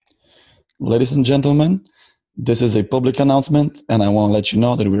Ladies and gentlemen, this is a public announcement, and I want to let you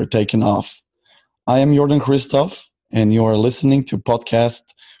know that we are taking off. I am Jordan Christoph, and you are listening to podcast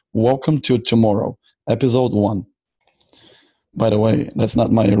Welcome to Tomorrow, episode 1. By the way, that's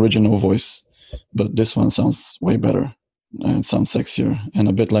not my original voice, but this one sounds way better. It sounds sexier and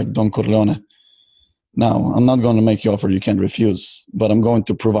a bit like Don Corleone. Now, I'm not going to make you offer you can't refuse, but I'm going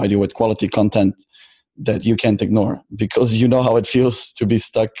to provide you with quality content that you can't ignore because you know how it feels to be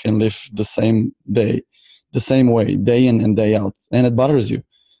stuck and live the same way, day in and day out. And it bothers you.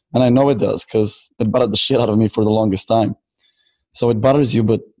 And I know it does because it bothered the shit out of me for the longest time. So it bothers you,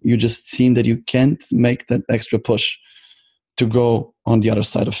 but you just seem that you can't make that extra push to go on the other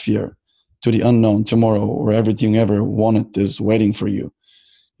side of fear, to the unknown tomorrow where everything you ever wanted is waiting for you.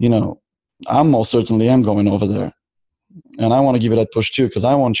 You know, I most certainly am going over there. And I want to give you that push too because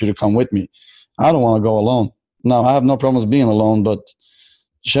I want you to come with me. I don't want to go alone. Now, I have no problems being alone, but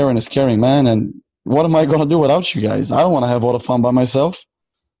sharing is caring, man. And what am I going to do without you guys? I don't want to have all the fun by myself.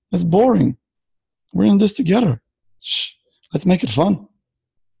 It's boring. We're in this together. Let's make it fun.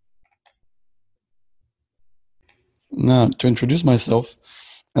 Now, to introduce myself,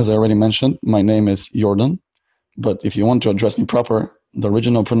 as I already mentioned, my name is Jordan. But if you want to address me proper, the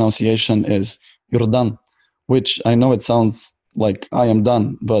original pronunciation is Jordan, which I know it sounds like I am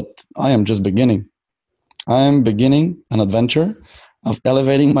done, but I am just beginning. I am beginning an adventure of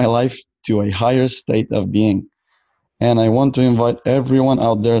elevating my life to a higher state of being. And I want to invite everyone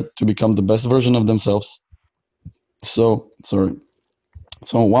out there to become the best version of themselves. So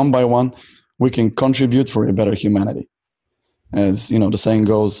one by one, we can contribute for a better humanity. As you know, the saying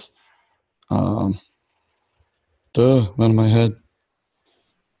goes, out of my head.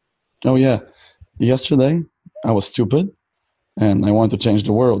 Oh yeah, yesterday I was stupid and I want to change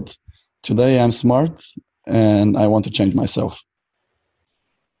the world. Today I'm smart and I want to change myself.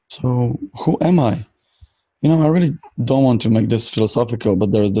 So who am I? You know, I really don't want to make this philosophical,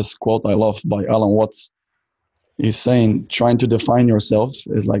 but there's this quote I love by Alan Watts. He's saying trying to define yourself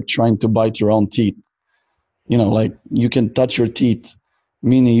is like trying to bite your own teeth. You know, like you can touch your teeth,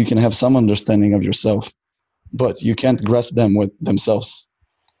 meaning you can have some understanding of yourself, but you can't grasp them with themselves.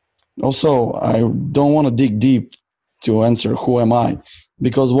 Also, I don't want to dig deep to answer who am I,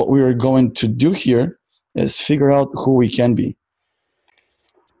 because what we are going to do here is figure out who we can be.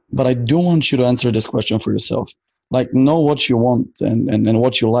 But I do want you to answer this question for yourself. Like, know what you want and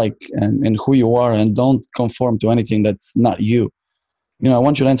what you like and who you are, and don't conform to anything that's not you. You know, I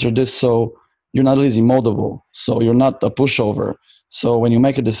want you to answer this so you're not easy moldable, so you're not a pushover. So when you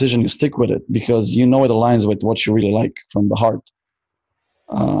make a decision, you stick with it because you know it aligns with what you really like from the heart.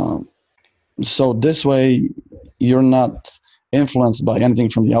 So this way, you're not influenced by anything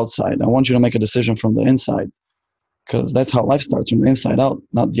from the outside. I want you to make a decision from the inside because that's how life starts, from the inside out,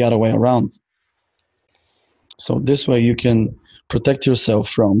 not the other way around. So this way you can protect yourself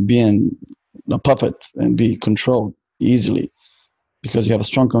from being a puppet and be controlled easily because you have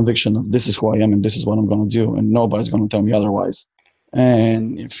a strong conviction of this is who I am and this is what I'm going to do and nobody's going to tell me otherwise.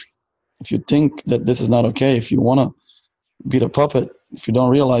 And if you think that this is not okay, if you want to be the puppet, if you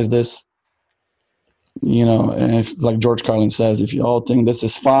don't realize this, you know, and if, like George Carlin says, if you all think this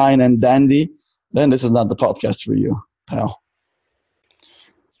is fine and dandy, then this is not the podcast for you, pal.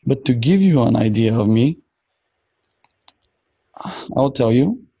 But to give you an idea of me, I'll tell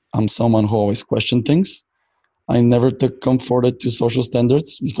you, I'm someone who always questions things. I never took comfort to social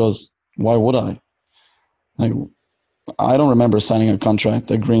standards because why would I? Like, I don't remember signing a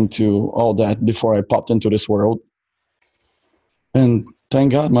contract agreeing to all that before I popped into this world. And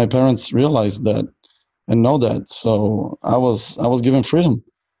thank God my parents realized that and know that. So I was given freedom.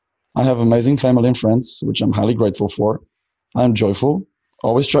 I have amazing family and friends, which I'm highly grateful for. I'm joyful.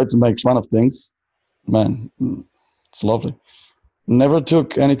 Always try to make fun of things. Man, it's lovely. Never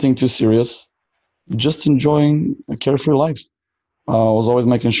took anything too serious. Just enjoying a carefree life. I was always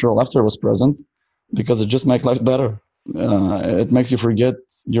making sure laughter was present because it just makes life better. It makes you forget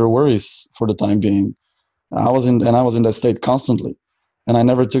your worries for the time being. I was in that state constantly, and I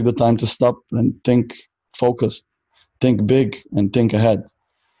never took the time to stop and think focused, think big, and think ahead.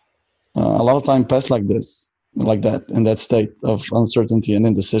 A lot of time passed like this, like that, in that state of uncertainty and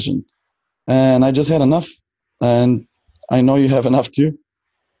indecision, and I just had enough. And I know you have enough too,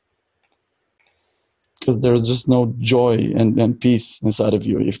 because there's just no joy and peace inside of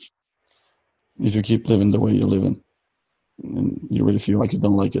you if you keep living the way you're living, and you really feel like you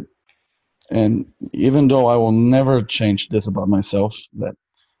don't like it. And even though I will never change this about myself, that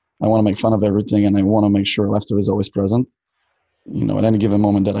I want to make fun of everything and I want to make sure laughter is always present, you know, at any given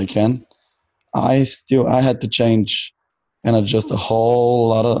moment that I can, I had to change and adjust a whole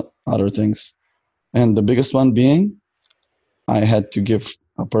lot of other things. And the biggest one being I had to give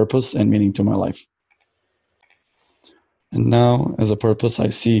a purpose and meaning to my life. And now, as a purpose, I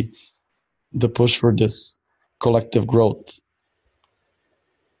see the push for this collective growth,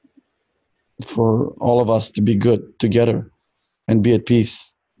 for all of us to be good together and be at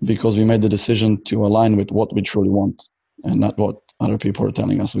peace because we made the decision to align with what we truly want and not what other people are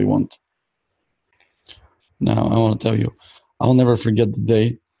telling us we want. Now, I want to tell you, I'll never forget the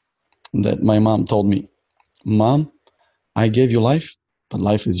day that my mom told me, Mom, I gave you life, but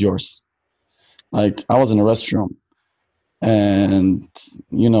life is yours. Like, I was in a restroom and,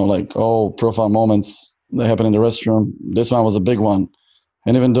 like, oh, profound moments that happen in the restroom. This one was a big one.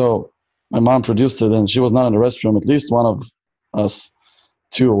 And even though my mom produced it and she was not in the restroom, at least one of us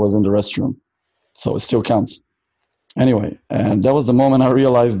two was in the restroom. So it still counts. Anyway, and that was the moment I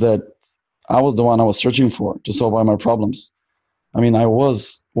realized that I was the one I was searching for to solve all my problems. I mean, I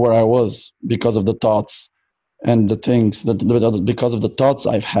was where I was because of the thoughts and the things because of the thoughts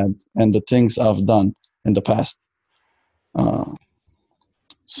I've had and the things I've done in the past. Uh,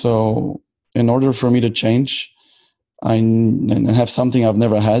 so, in order for me to change, and have something I've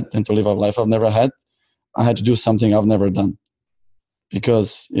never had and to live a life I've never had, I had to do something I've never done.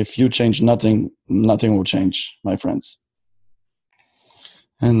 Because if you change nothing, nothing will change, my friends.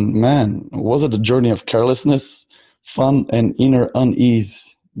 And man, was it a journey of carelessness, fun, and inner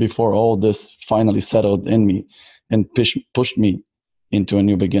unease before all this finally settled in me and pushed me into a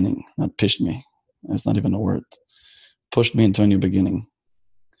new beginning. Not pushed me, that's not even a word. Pushed me into a new beginning.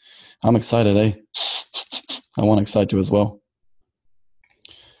 I'm excited, eh? I want to excite you as well.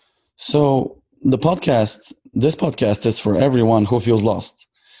 So this podcast is for everyone who feels lost.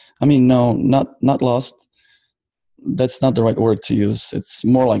 I mean, no, not lost. That's not the right word to use. It's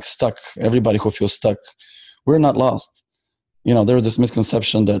more like stuck. Everybody who feels stuck. We're not lost. There's this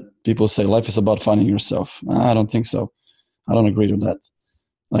misconception that people say life is about finding yourself. I don't think so. I don't agree with that.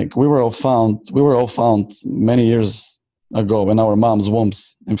 Like we were all found many years ago in our mom's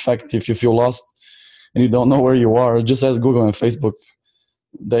wombs. In fact, if you feel lost and you don't know where you are, just ask Google and Facebook.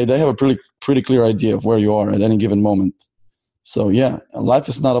 They have a pretty clear idea of where you are at any given moment. So yeah, life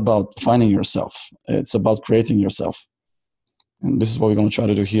is not about finding yourself. It's about creating yourself. And this is what we're going to try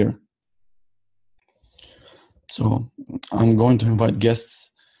to do here. So I'm going to invite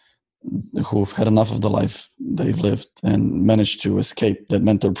guests who've had enough of the life they've lived and managed to escape that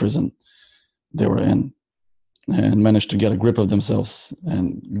mental prison they were in and managed to get a grip of themselves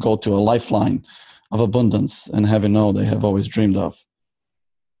and go to a lifeline of abundance and having all they have always dreamed of.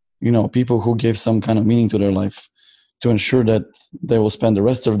 People who gave some kind of meaning to their life to ensure that they will spend the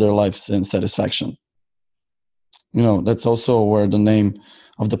rest of their lives in satisfaction. That's also where the name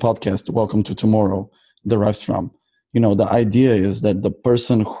of the podcast, Welcome to Tomorrow, derives from. The idea is that the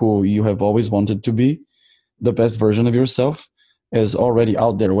person who you have always wanted to be, the best version of yourself, is already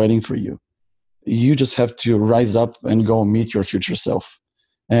out there waiting for you. You just have to rise up and go meet your future self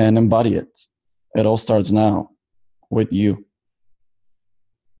and embody it. It all starts now with you.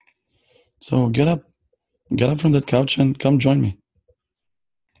 So get up from that couch and come join me.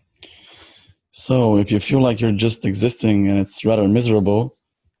 So if you feel like you're just existing and it's rather miserable,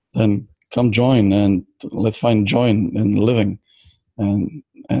 then come join and let's find joy in living and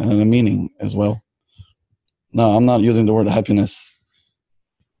a meaning as well. Now, I'm not using the word happiness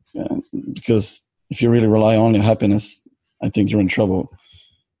because if you really rely only on happiness, I think you're in trouble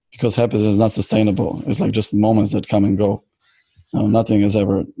because happiness is not sustainable. It's like just moments that come and go. Nothing is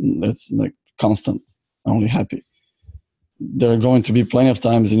ever, it's like constant, only happy. There are going to be plenty of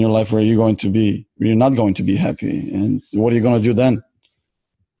times in your life where you're not going to be happy. And what are you going to do then?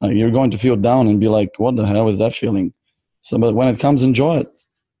 You're going to feel down and be like, what the hell is that feeling? So, but when it comes, enjoy it.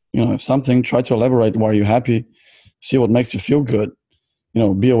 If something, try to elaborate why you're happy, see what makes you feel good.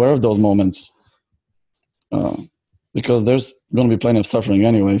 Be aware of those moments. Because there's going to be plenty of suffering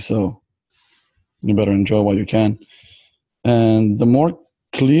anyway, so you better enjoy what you can. And the more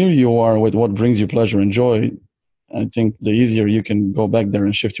clear you are with what brings you pleasure and joy, I think the easier you can go back there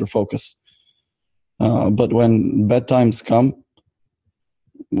and shift your focus. But when bad times come,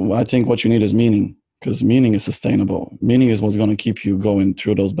 I think what you need is meaning, because meaning is sustainable. Meaning is what's going to keep you going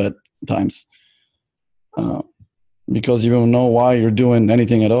through those bad times. Because you don't know why you're doing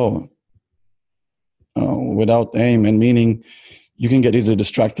anything at all. Without aim and meaning, you can get easily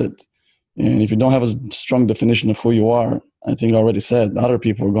distracted. And if you don't have a strong definition of who you are, I think I already said, other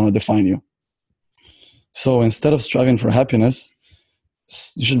people are going to define you. So instead of striving for happiness,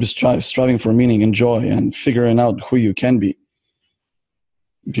 you should be striving for meaning and joy and figuring out who you can be.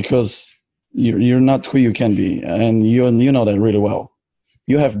 Because you're not who you can be, and you know that really well.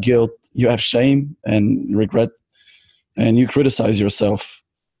 You have guilt, you have shame and regret, and you criticize yourself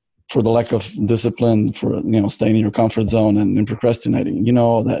for the lack of discipline, for staying in your comfort zone and procrastinating. You know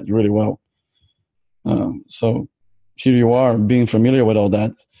all that really well. So here you are, being familiar with all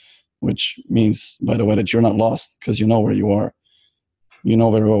that, which means, by the way, that you're not lost because you know where you are. You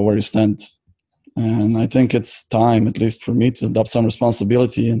know very well where you stand. And I think it's time, at least for me, to adopt some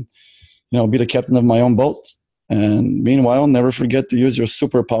responsibility and, be the captain of my own boat. And meanwhile, never forget to use your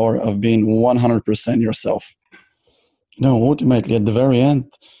superpower of being 100% yourself. Ultimately, at the very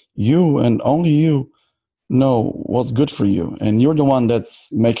end, you and only you know what's good for you. And you're the one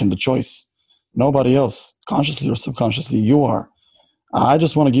that's making the choice. Nobody else, consciously or subconsciously, you are. I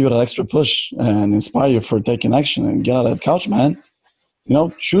just want to give you that extra push and inspire you for taking action and get out of that couch, man.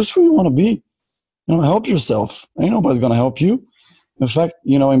 Choose who you want to be. Help yourself. Ain't nobody's going to help you. In fact,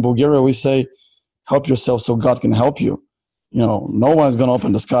 in Bulgaria, we say, help yourself so God can help you. No one's going to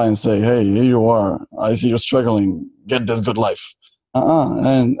open the sky and say, hey, here you are. I see you're struggling. Get this good life.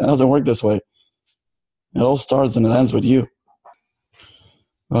 And it doesn't work this way. It all starts and it ends with you.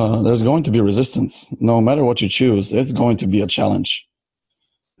 There's going to be resistance. No matter what you choose, it's going to be a challenge.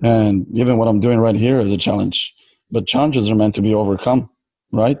 And even what I'm doing right here is a challenge. But challenges are meant to be overcome,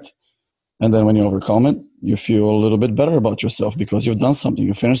 right? And then when you overcome it, you feel a little bit better about yourself because you've done something,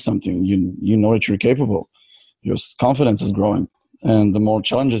 you finished something, you know that you're capable. Your confidence is growing. And the more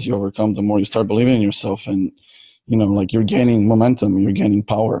challenges you overcome, the more you start believing in yourself. And, like you're gaining momentum, you're gaining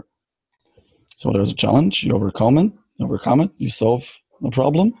power. So there's a challenge, you overcome it, you solve the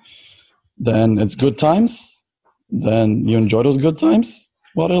problem. Then it's good times. Then you enjoy those good times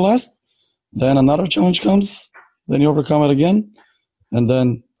while they last. Then another challenge comes. Then you overcome it again. And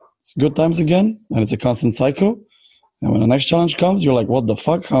then it's good times again. And it's a constant cycle. And when the next challenge comes, you're like, what the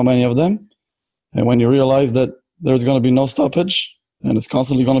fuck? How many of them? And when you realize that there's going to be no stoppage and it's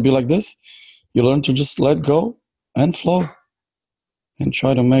constantly going to be like this, you learn to just let go and flow and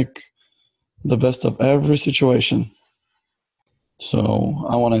try to make the best of every situation. So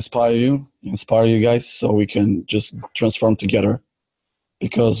I want to inspire you guys so we can just transform together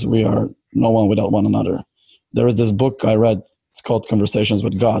because we are no one without one another. There is this book I read. It's called Conversations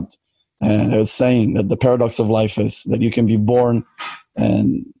with God. And it's saying that the paradox of life is that you can be born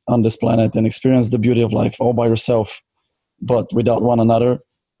and on this planet and experience the beauty of life all by yourself. But without one another,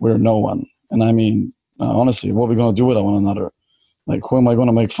 we're no one. And I mean, honestly, what are we going to do without one another? Like, who am I going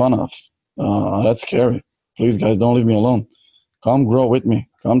to make fun of? That's scary. Please, guys, don't leave me alone. Come grow with me.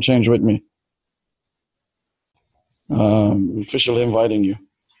 Come change with me. Officially inviting you.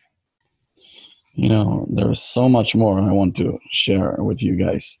 There is so much more I want to share with you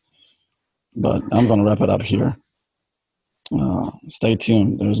guys. But I'm going to wrap it up here. Stay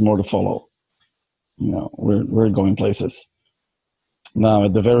tuned. There's more to follow. We're going places. Now,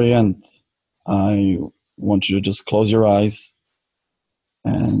 at the very end, I want you to just close your eyes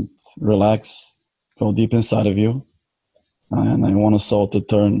and relax. Go deep inside of you. And I want us all to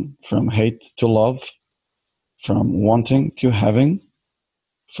turn from hate to love, from wanting to having,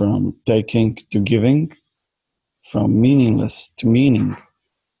 from taking to giving, from meaningless to meaning,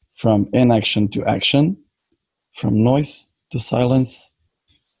 from inaction to action, from noise to silence,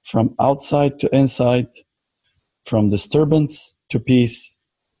 from outside to inside, from disturbance to peace,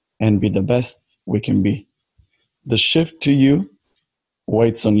 and be the best we can be. The shift to you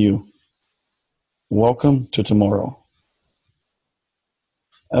waits on you. Welcome to tomorrow.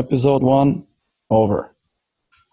 Episode 1, over.